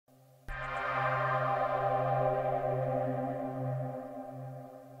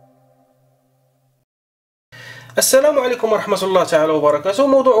السلام عليكم ورحمة الله تعالى وبركاته.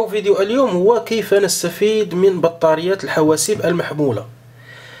 موضوع فيديو اليوم هو كيف نستفيد من بطاريات الحواسيب المحمولة.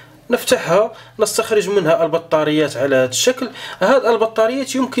 نفتحها، نستخرج منها البطاريات على هذا الشكل. هذه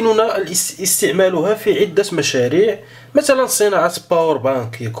البطاريات يمكننا استعمالها في عدة مشاريع، مثلا صناعة باور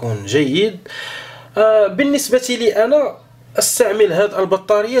بانك يكون جيد. بالنسبة لي أنا استعمل هذه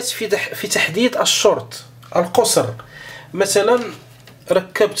البطاريات في تحديد الشرط القصر. مثلا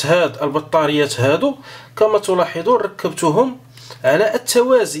ركبت هاد البطاريات هادو كما تلاحظون، ركبتهم على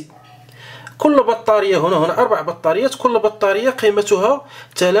التوازي. كل بطارية هنا 4 بطاريات، كل بطارية قيمتها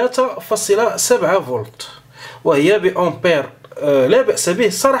 3.7 فولت وهي بأمبير. لا بأس به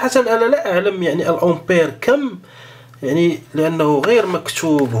صراحة. أنا لا أعلم يعني الأمبير كم، يعني لأنه غير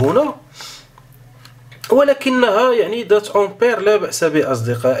مكتوب هنا، ولكنها يعني ذات أمبير لا بأس به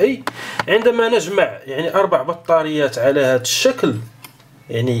أصدقائي. عندما نجمع يعني 4 بطاريات على هذا الشكل،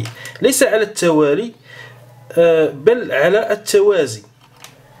 يعني ليس على التوالي بل على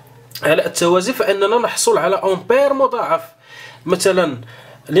التوازي، فإننا نحصل على أمبير مضاعف. مثلا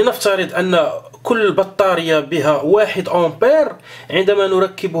لنفترض أن كل بطارية بها 1 أمبير، عندما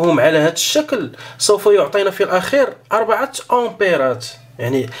نركبهم على هذا الشكل سوف يعطينا في الأخير 4 أمبيرات.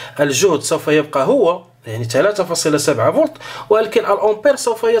 يعني الجهد سوف يبقى هو يعني 3.7 فولت، ولكن الأمبير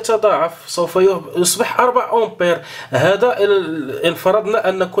سوف يتضاعف، سوف يصبح 4 أمبير. هذا إن فرضنا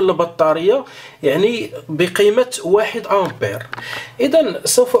أن كل بطارية يعني بقيمة 1 أمبير. إذن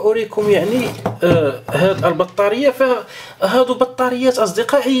سوف أريكم يعني هذه البطارية. فهذه بطاريات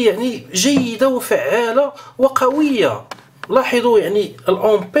أصدقائي يعني جيدة وفعالة وقوية. لاحظوا يعني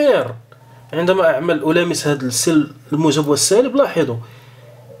الأمبير عندما ألامس هذا السل الموجب والسالب، لاحظوا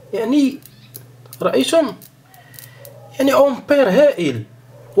يعني رأيتم يعني أمبير هائل.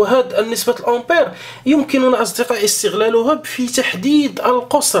 وهذا النسبة الأمبير يمكننا أصدقائي استغلالها في تحديد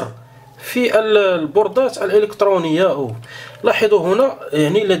القصر في البوردات الإلكترونية. لاحظوا هنا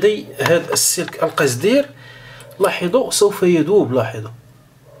يعني لدي هذا السلك القصدير، لاحظوا سوف يذوب. لاحظوا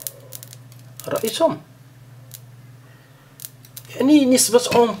رأيتم يعني نسبة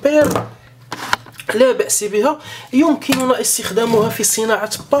أمبير لا بأس بها. يمكننا استخدامها في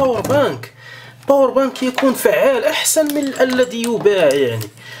صناعة باور بانك. باور بانك يكون فعال أحسن من الذي يباع يعني.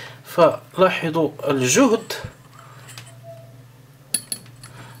 فلاحظوا الجهد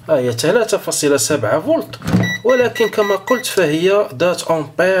هي 3.7 فولت، ولكن كما قلت فهي ذات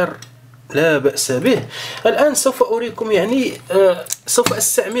أمبير لا بأس به. الآن سوف أريكم يعني سوف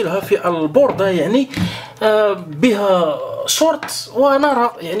أستعملها في البوردة يعني بها شورت،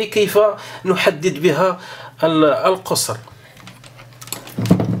 ونرى يعني كيف نحدد بها القصر.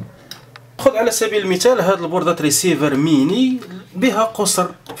 خذ على سبيل المثال هذه البوردة ريسيفر ميني بها قصر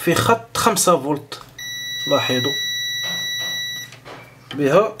في خط 5 فولت. لاحظوا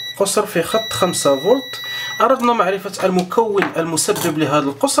بها قصر في خط 5 فولت. أردنا معرفة المكون المسبب لهذا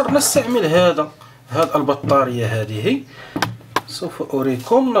القصر، نستعمل هذه البطارية هذه. سوف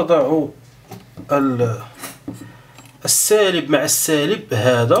أريكم. نضع السالب مع السالب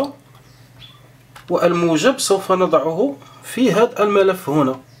هذا، والموجب سوف نضعه في هذا الملف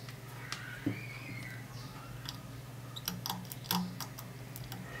هنا.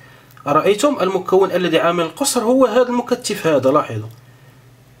 رأيتم المكون الذي عامل القصر هو هذا المكثف هذا. لاحظوا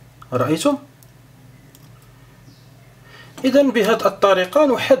رأيتم. إذن بهذه الطريقة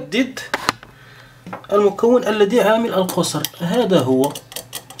نحدد المكون الذي عامل القصر. هذا هو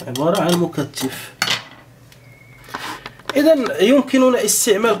عبارة عن مكثف. إذن يمكننا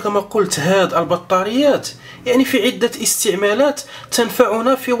استعمال كما قلت هذه البطاريات يعني في عدة استعمالات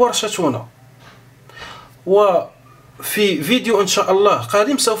تنفعنا في ورشتنا. وفي فيديو إن شاء الله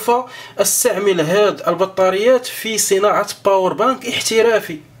قادم سوف أستعمل هذه البطاريات في صناعة باور بانك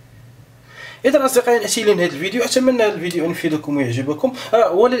احترافي. إذا أصدقائي نأتي لنهاية الفيديو. أتمنى هذا الفيديو أن يفيدكم ويعجبكم.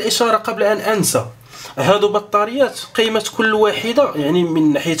 وللإشارة قبل أن أنسى، هذو بطاريات قيمة كل واحدة يعني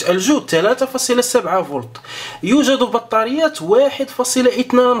من ناحية الجهد 3.7 فولت. يوجد بطاريات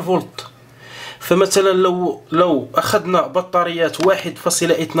 1.2 فولت. فمثلا لو أخذنا بطاريات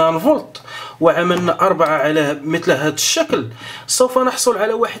 1.2 فولت وعملنا 4 على مثل هذا الشكل، سوف نحصل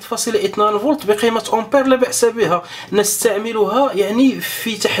على 1.2 فولت بقيمة أمبير لا بأس بها. نستعملها يعني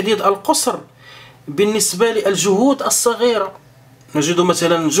في تحديد القصر بالنسبة للجهود الصغيرة. نجد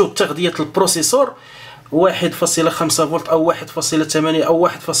مثلا جهد تغذية البروسيسور 1.5 فولت أو 1.8 أو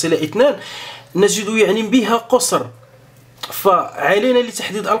 1.2، نجد يعني بها قصر. فعلينا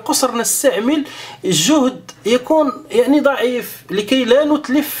لتحديد القصر نستعمل جهد يكون يعني ضعيف لكي لا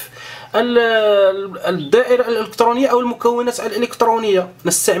نتلف الدائرة الإلكترونية أو المكونات الإلكترونية.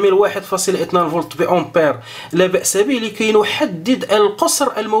 نستعمل 1.2 فولت بأمبير لا بأس به لكي نحدد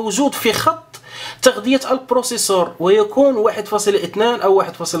القصر الموجود في خط تغذية البروسيسور ويكون 1.2 أو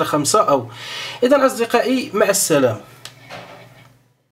 1.5 أو إذا أصدقائي مع السلامة.